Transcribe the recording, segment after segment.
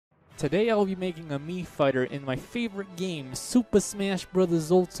Today I'll be making a Mii fighter in my favorite game, Super Smash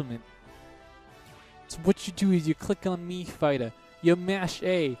Bros. Ultimate. So what you do is you click on Mii fighter, you mash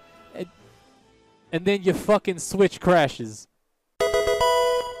A, and then your fucking Switch crashes.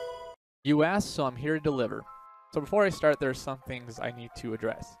 You asked, so I'm here to deliver. So before I start, there are some things I need to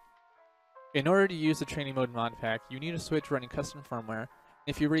address. In order to use the training mode Modpack, you need a Switch running custom firmware.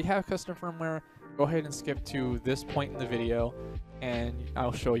 If you already have custom firmware, go ahead and skip to this point in the video and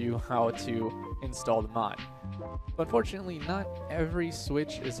I'll show you how to install the mod. But unfortunately, not every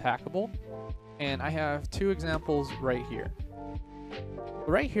Switch is hackable, and I have two examples right here.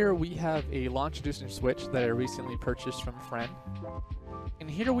 Right here we have a launch edition Switch that I recently purchased from a friend. And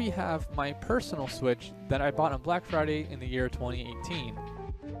here we have my personal Switch that I bought on Black Friday in the year 2018.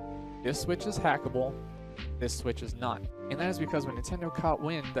 This Switch is hackable, this Switch is not. And that is because when Nintendo caught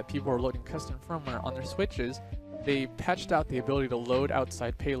wind that people were loading custom firmware on their Switches, they patched out the ability to load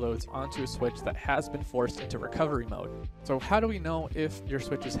outside payloads onto a Switch that has been forced into recovery mode. So how do we know if your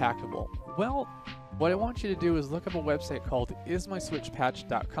Switch is hackable? Well, what I want you to do is look up a website called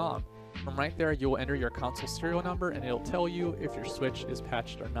ismyswitchpatched.com. From right there, you will enter your console serial number and it'll tell you if your Switch is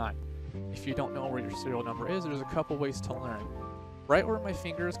patched or not. If you don't know where your serial number is, there's a couple ways to learn. Right where my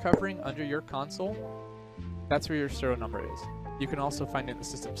finger is covering under your console, that's where your serial number is. You can also find it in the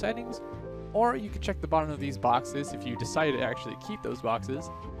system settings, or you can check the bottom of these boxes if you decide to actually keep those boxes,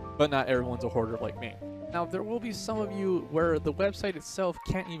 but not everyone's a hoarder like me. Now, there will be some of you where the website itself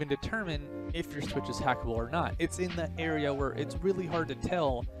can't even determine if your Switch is hackable or not. It's in that area where it's really hard to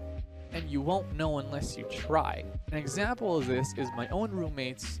tell, and you won't know unless you try. An example of this is my own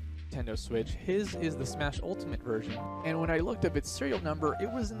roommate's Nintendo Switch. His is the Smash Ultimate version, and when I looked up its serial number,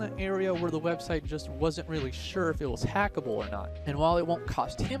 it was in the area where the website just wasn't really sure if it was hackable or not. And while it won't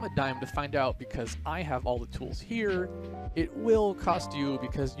cost him a dime to find out because I have all the tools here, it will cost you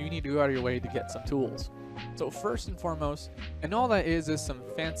because you need to go out of your way to get some tools. So first and foremost, and all that is some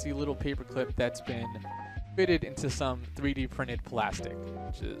fancy little paperclip that's been fitted into some 3D printed plastic,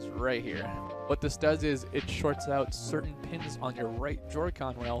 which is right here. What this does is it shorts out certain pins on your right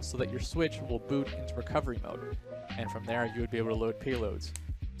Joy-Con rail so that your Switch will boot into recovery mode, and from there you would be able to load payloads.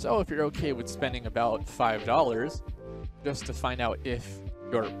 So if you're okay with spending about $5 just to find out if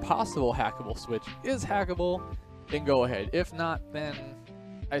your possible hackable Switch is hackable, then go ahead. If not, then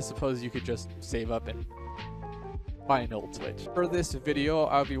I suppose you could just save up and buy an old Switch. For this video,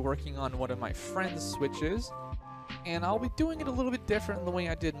 I'll be working on one of my friend's Switches, and I'll be doing it a little bit different than the way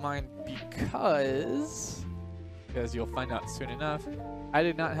I did mine because you'll find out soon enough, I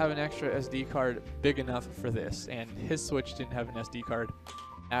did not have an extra SD card big enough for this, and his Switch didn't have an SD card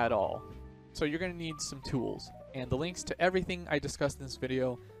at all. So you're going to need some tools, and the links to everything I discussed in this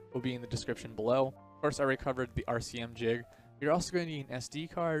video will be in the description below. Of course, I already covered the RCM jig. You're also going to need an SD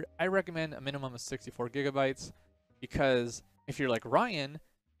card. I recommend a minimum of 64 gigabytes. Because if you're like Ryan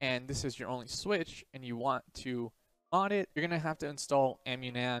and this is your only Switch and you want to mod it, you're going to have to install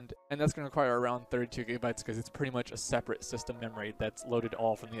Emunand, and that's going to require around 32 gigabytes because it's pretty much a separate system memory that's loaded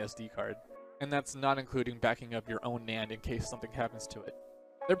all from the SD card. And that's not including backing up your own NAND in case something happens to it.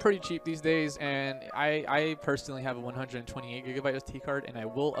 They're pretty cheap these days, and I personally have a 128 gigabyte SD card, and I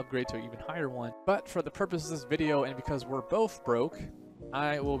will upgrade to an even higher one. But for the purpose of this video, and because we're both broke,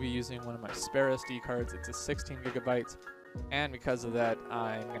 I will be using one of my spare SD cards. It's a 16 gigabytes, and because of that,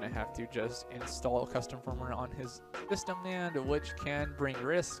 I'm going to have to just install custom firmware on his system NAND, which can bring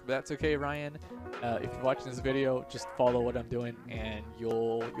risk, but that's okay, Ryan. If you're watching this video, just follow what I'm doing, and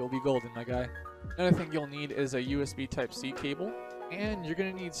you'll be golden, my guy. Another thing you'll need is a USB Type-C cable, and you're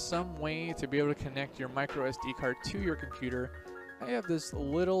going to need some way to be able to connect your micro SD card to your computer. I have this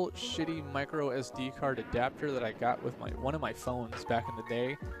little shitty micro SD card adapter that I got with one of my phones back in the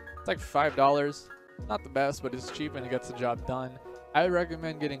day. It's like $5. Not the best, but it's cheap and it gets the job done. I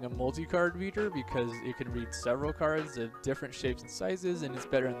recommend getting a multi-card reader because it can read several cards of different shapes and sizes, and it's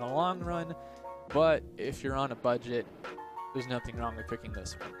better in the long run. But if you're on a budget, there's nothing wrong with picking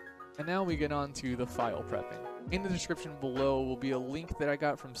this one. And now we get on to the file prepping. In the description below will be a link that I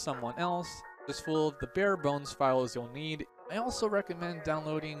got from someone else, just full of the bare bones files you'll need. I also recommend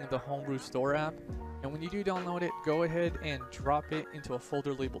downloading the Homebrew Store app, and when you do download it, go ahead and drop it into a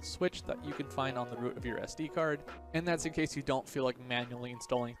folder labeled Switch that you can find on the root of your SD card, and that's in case you don't feel like manually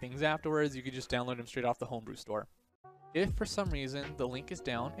installing things afterwards. You can just download them straight off the Homebrew Store. If for some reason the link is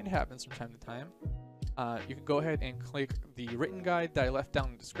down, it happens from time to time, you can go ahead and click the written guide that I left down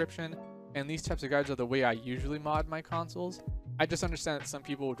in the description, and these types of guides are the way I usually mod my consoles. I just understand that some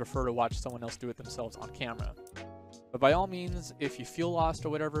people would prefer to watch someone else do it themselves on camera. But by all means, if you feel lost or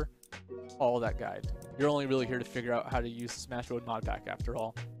whatever, follow that guide. You're only really here to figure out how to use Smash Bros. Modpack after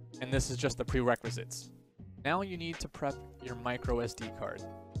all. And this is just the prerequisites. Now you need to prep your micro SD card.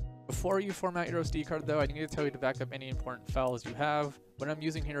 Before you format your SD card though, I need to tell you to back up any important files you have. What I'm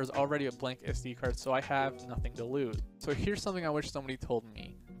using here is already a blank SD card, so I have nothing to lose. So here's something I wish somebody told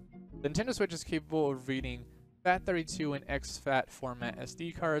me. The Nintendo Switch is capable of reading FAT32 and exFAT format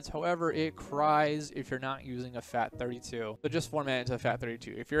SD cards. However, it cries if you're not using a FAT32. So just format it into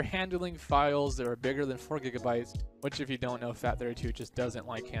FAT32. If you're handling files that are bigger than 4 gigabytes, which if you don't know, FAT32 just doesn't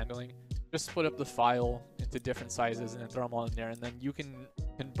like handling, just split up the file into different sizes and then throw them all in there, and then you can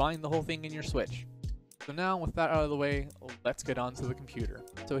combine the whole thing in your Switch. So now with that out of the way, let's get on to the computer.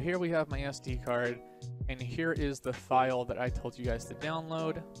 So here we have my SD card, and here is the file that I told you guys to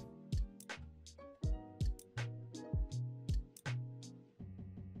download.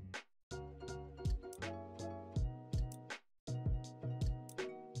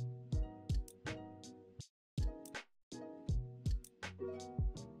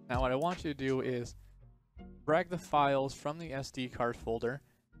 Now what I want you to do is drag the files from the SD card folder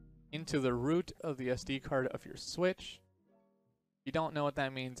into the root of the SD card of your Switch. If you don't know what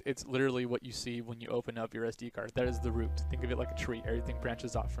that means, it's literally what you see when you open up your SD card. That is the root. Think of it like a tree. Everything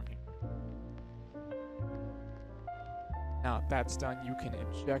branches off from here. Now if that's done, you can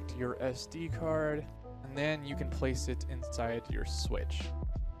eject your SD card, and then you can place it inside your Switch.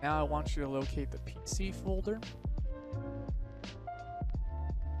 Now I want you to locate the PC folder.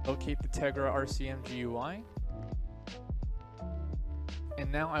 Locate the Tegra RCM GUI.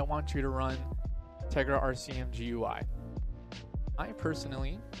 And now I want you to run Tegra RCM GUI. I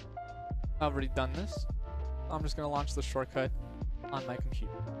personally have already done this. So I'm just going to launch the shortcut on my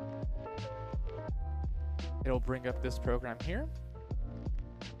computer. It'll bring up this program here,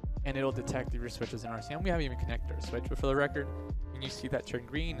 and it'll detect if your Switch is in RCM. We haven't even connected our Switch, but for the record, when you see that turn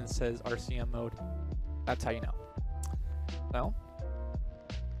green and says RCM mode, that's how you know. So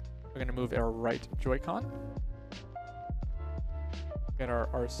we're going to move our right Joy-Con, get our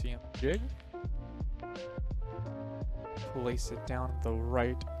RCM jig, place it down the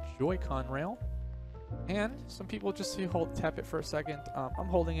right Joy-Con rail, and some people just say tap it for a second. I'm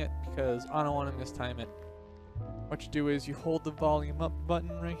holding it because I don't want to mistime it. What you do is you hold the volume up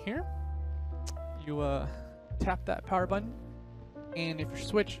button right here, you tap that power button, and if your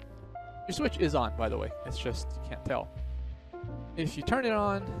Switch is on, by the way, it's just you can't tell. If you turn it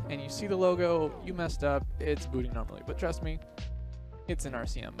on and you see the logo, you messed up, it's booting normally. But trust me, it's in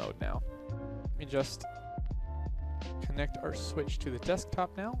RCM mode now. Let me just connect our Switch to the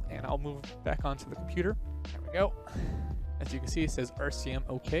desktop now, and I'll move back onto the computer. There we go. As you can see, it says RCM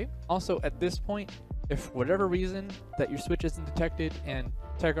OK. Also, at this point, if for whatever reason that your Switch isn't detected and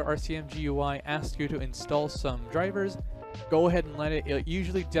Tegra RCM GUI asks you to install some drivers, go ahead and let it. It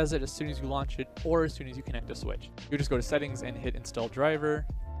usually does it as soon as you launch it or as soon as you connect a Switch. You just go to settings and hit install driver.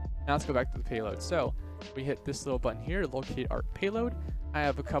 Now let's go back to the payload. So we hit this little button here to locate our payload. I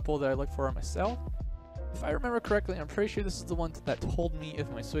have a couple that I look for myself. If I remember correctly, I'm pretty sure this is the one that told me if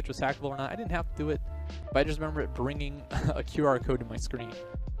my Switch was hackable or not. I didn't have to do it, but I just remember it bringing a QR code to my screen.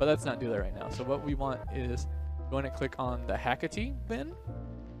 But let's not do that right now. So what we want is you want to click on the Hackety bin,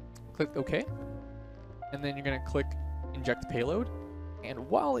 click OK, and then you're going to click inject payload. And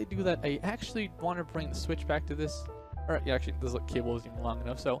while I do that, I actually want to bring the Switch back to this. Alright, yeah, actually this cable isn't even long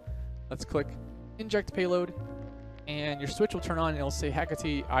enough, so let's click inject payload, and your Switch will turn on and it'll say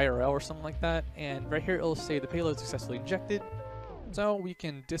Hackety IRL or something like that, and right here it'll say the payload successfully injected. So we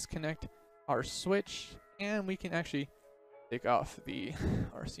can disconnect our Switch and we can actually take off the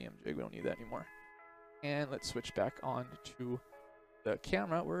RCM jig. We don't need that anymore. And let's switch back on to the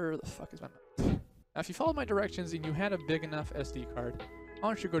camera. Where the fuck is my mouse? Now, if you followed my directions and you had a big enough SD card, I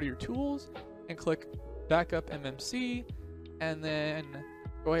want you to go to your tools and click Backup MMC, and then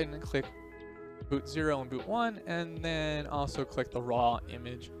go ahead and click boot 0 and boot 1, and then also click the raw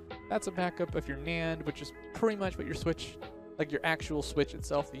image. That's a backup of your NAND, which is pretty much what your Switch, like your actual Switch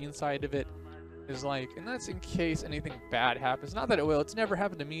itself, the inside of it is like, and that's in case anything bad happens. Not that it will, it's never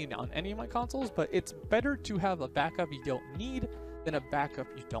happened to me on any of my consoles, but it's better to have a backup you don't need than a backup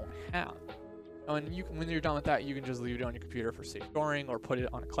you don't have. And you can, when you're done with that, you can just leave it on your computer for safe storing or put it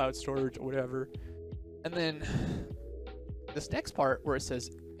on a cloud storage or whatever. And then this next part where it says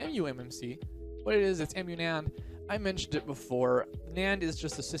MUMMC, what it is, it's EmuNAND. I mentioned it before. NAND is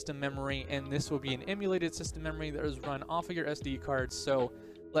just a system memory, and this will be an emulated system memory that is run off of your SD card. So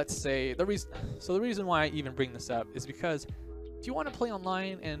let's say the reason why I even bring this up is because if you want to play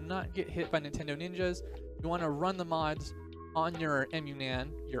online and not get hit by Nintendo Ninjas, you want to run the mods on your EmuNAND,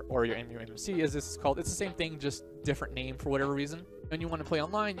 or your MUMMC as this is called. It's the same thing, just different name for whatever reason. When you want to play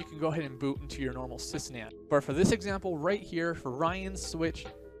online, you can go ahead and boot into your normal SysNAND. But for this example right here, for Ryan's Switch,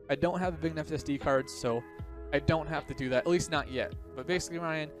 I don't have a big enough SD card, so I don't have to do that, at least not yet. But basically,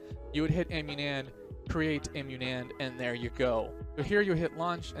 Ryan, you would hit Immunand, create Immunand, and there you go. So here you hit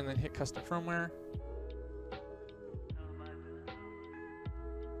launch and then hit custom firmware.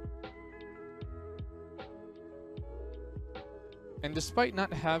 And despite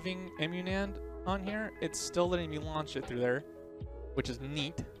not having Immunand on here, it's still letting me launch it through there, which is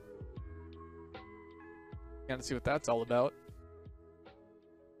neat. Gotta see what that's all about.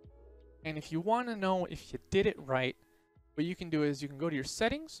 And if you want to know if you did it right, what you can do is you can go to your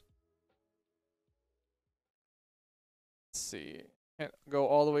settings. Let's see. And go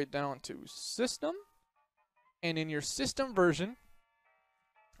all the way down to system. And in your system version,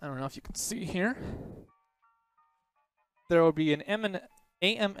 I don't know if you can see here, there will be an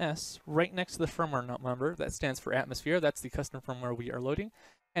AMS right next to the firmware number. That stands for atmosphere. That's the custom firmware we are loading.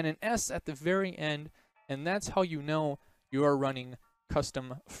 And an S at the very end, and that's how you know you are running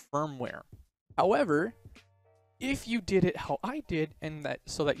custom firmware. However, if you did it how I did, and that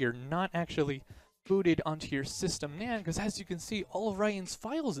so that you're not actually booted onto your system NAND, because as you can see, all of Ryan's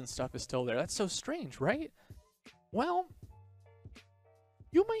files and stuff is still there. That's so strange, right? Well,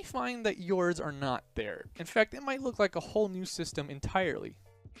 you might find that yours are not there. In fact, it might look like a whole new system entirely.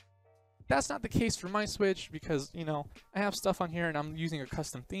 That's not the case for my Switch because, you know, I have stuff on here and I'm using a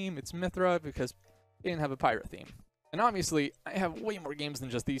custom theme. It's Mithra because it didn't have a pirate theme. And obviously, I have way more games than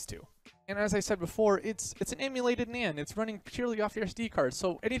just these two. And as I said before, it's an emulated NAND. It's running purely off your SD card,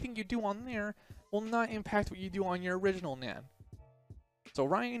 so anything you do on there will not impact what you do on your original NAND. So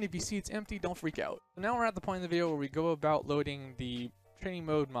Ryan, if you see it's empty, don't freak out. So now we're at the point in the video where we go about loading the training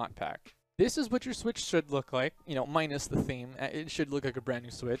mode Modpack. This is what your Switch should look like, you know, minus the theme. It should look like a brand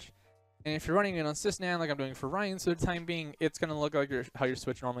new Switch. And if you're running it on SysNAND like I'm doing for Ryan, so the time being, it's going to look like how your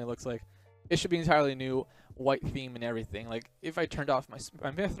Switch normally looks like. It should be entirely new, white theme and everything. Like, if I turned off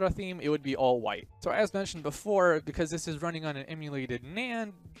my Mithra theme, it would be all white. So as mentioned before, because this is running on an emulated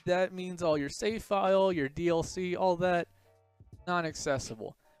NAND, that means all your save file, your DLC, all that, not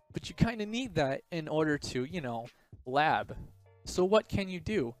accessible. But you kind of need that in order to, you know, lab. So what can you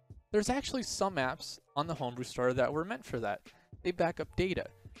do? There's actually some apps on the Homebrew Store that were meant for that. They back up data.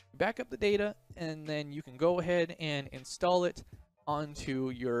 You back up the data, and then you can go ahead and install it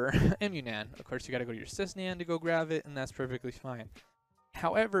onto your Immunand. Of course, you got to go to your SysNAND to go grab it, and that's perfectly fine.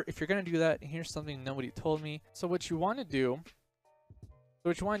 However, if you're going to do that, and here's something nobody told me. So what you want to do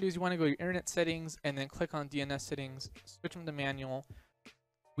is you want to go to your internet settings, and then click on DNS settings, switch them to manual.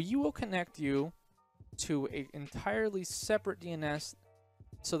 We will connect you to an entirely separate DNS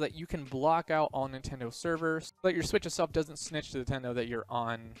so that you can block out all Nintendo servers, so that your Switch itself doesn't snitch to Nintendo that you're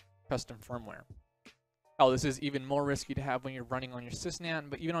on custom firmware. Oh, this is even more risky to have when you're running on your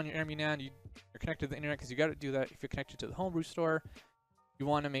SysNAND, but even on your Immunand, you're connected to the internet because you got to do that. If you're connected to the Homebrew Store, you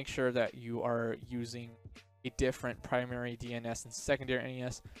want to make sure that you are using a different primary DNS and secondary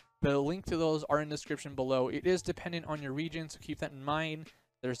NES. The link to those are in the description below. It is dependent on your region, so keep that in mind.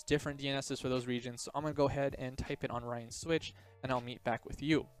 There's different DNSs for those regions, so I'm going to go ahead and type it on Ryan's Switch, and I'll meet back with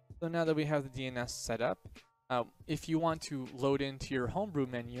you. So now that we have the DNS set up, if you want to load into your Homebrew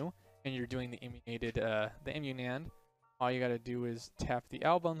menu, and you're doing the Immunand, all you got to do is tap the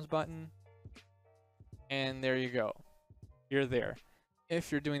Albums button, and there you go. You're there.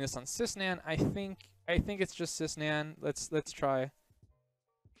 If you're doing this on SysNAND, I think it's just SysNAND. Let's try.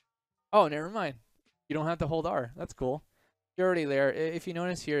 Oh, never mind. You don't have to hold R. That's cool. You're already there. If you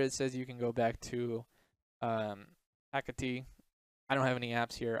notice here, it says you can go back to Hackaty. I don't have any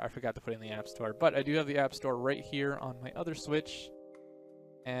apps here. I forgot to put in the App Store, but I do have the App Store right here on my other Switch.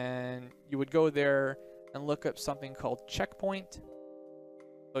 And you would go there and look up something called Checkpoint.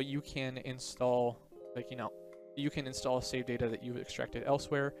 So you can install, you can install save data that you've extracted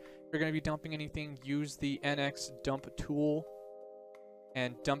elsewhere. If you're going to be dumping anything, use the NX dump tool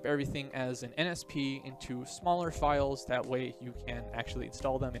and dump everything as an NSP into smaller files. That way you can actually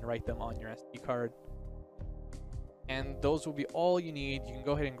install them and write them on your SD card. And those will be all you need. You can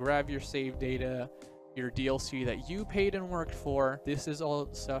go ahead and grab your save data, your DLC that you paid and worked for. This is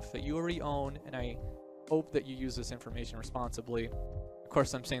all stuff that you already own, and I hope that you use this information responsibly. Of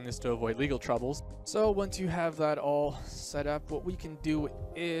course, I'm saying this to avoid legal troubles. So once you have that all set up, what we can do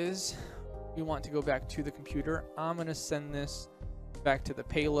is we want to go back to the computer. I'm going to send this back to the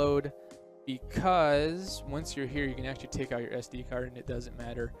payload because once you're here, you can actually take out your SD card and it doesn't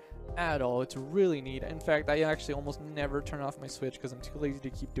matter at all. It's really neat. In fact, I actually almost never turn off my Switch because I'm too lazy to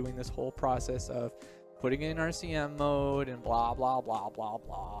keep doing this whole process of putting it in RCM mode and blah, blah, blah, blah,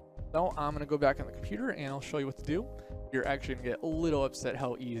 blah. So I'm going to go back on the computer and I'll show you what to do. You're actually going to get a little upset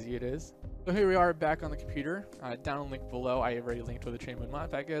how easy it is. So here we are back on the computer. Down link below, I already linked where the training mode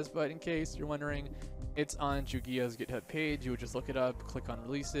modpack is, but in case you're wondering, it's on Jugia's GitHub page. You would just look it up, click on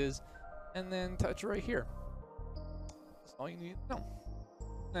releases, and then touch right here. That's all you need to know.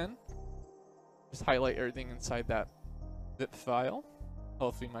 Then just highlight everything inside that zip file.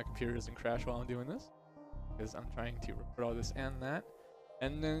 Hopefully my computer doesn't crash while I'm doing this, because I'm trying to record all this and that.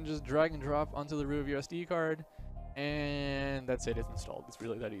 And then just drag and drop onto the root of your SD card, and that's it. It's installed. It's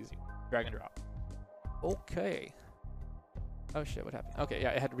really that easy. Drag and drop. Okay. Oh shit, what happened? Okay,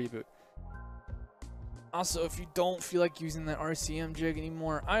 yeah, it had to reboot. Also, if you don't feel like using that RCM jig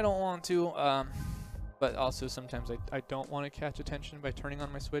anymore, I don't want to. But also sometimes I don't want to catch attention by turning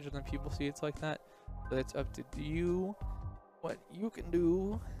on my Switch and then people see it's like that. So it's up to you what you can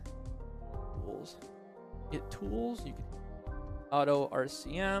do. Tools. Get tools. You can auto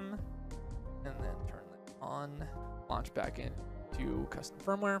RCM and then turn that on. Launch back into custom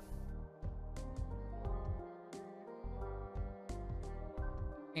firmware.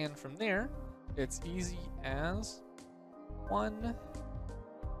 And from there, it's easy as 1,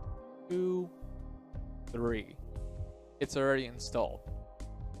 2, 3. It's already installed.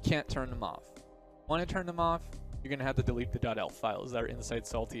 Can't turn them off. Want to turn them off? You're going to have to delete the .elf files that are inside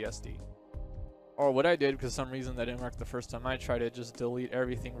salty SD. Or what I did, because for some reason that didn't work the first time I tried it, just delete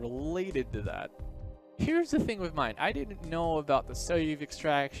everything related to that. Here's the thing with mine. I didn't know about the save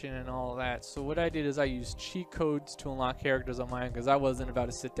extraction and all that, so what I did is I used cheat codes to unlock characters on mine, because I wasn't about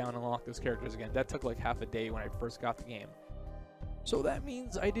to sit down and unlock those characters again. That took like half a day when I first got the game. So that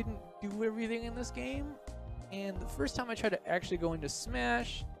means I didn't do everything in this game, and the first time I tried to actually go into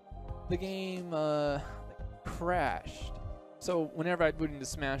Smash, the game crashed. So whenever I'd boot into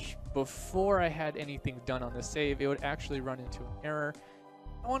Smash, before I had anything done on the save, it would actually run into an error.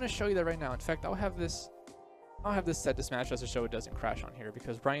 I want to show you that right now. In fact, I'll have this set to Smash just to show it doesn't crash on here,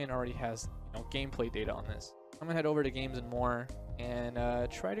 because Brian already has, you know, gameplay data on this. I'm gonna head over to Games and More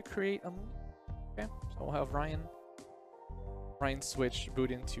and try to create a. Okay, so we'll have Ryan Switch boot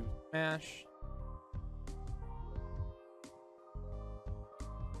into Smash.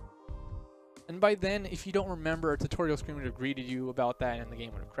 And by then, if you don't remember, a tutorial screen would have greeted you about that and the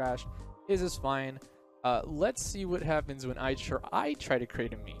game would have crashed. This is fine. Let's see what happens when I try to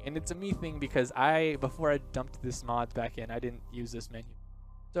create a me. And it's a me thing because before I dumped this mod back in, I didn't use this menu.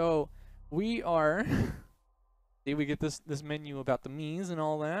 So we are, see, we get this menu about the me's and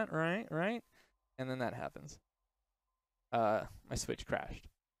all that, right? And then that happens. My Switch crashed.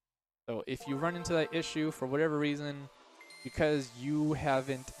 So if you run into that issue for whatever reason, because you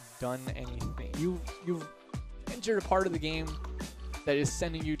haven't done anything, you've entered a part of the game that is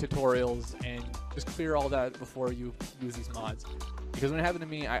sending you tutorials, and just clear all that before you use these mods. Because when it happened to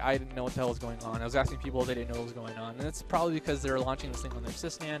me, I didn't know what the hell was going on. I was asking people, they didn't know what was going on. And it's probably because they're launching this thing on their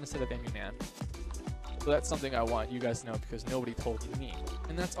sysnan instead of emunan. So that's something I want you guys to know, because nobody told me.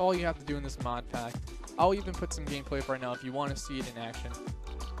 And that's all you have to do in this mod pack. I'll even put some gameplay for right now if you want to see it in action.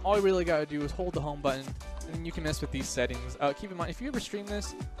 All you really gotta do is hold the home button, and you can mess with these settings. Keep in mind, if you ever stream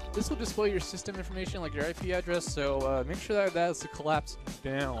this will display your system information, like your IP address, so make sure that that's collapsed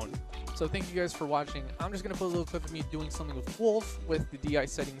down. So thank you guys for watching. I'm just gonna put a little clip of me doing something with Wolf with the DI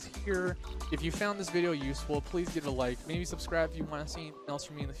settings here. If you found this video useful, please give it a like. Maybe subscribe if you want to see anything else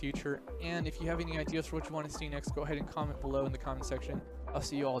from me in the future. And if you have any ideas for what you want to see next, go ahead and comment below in the comment section. I'll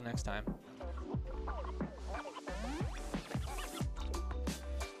see you all next time.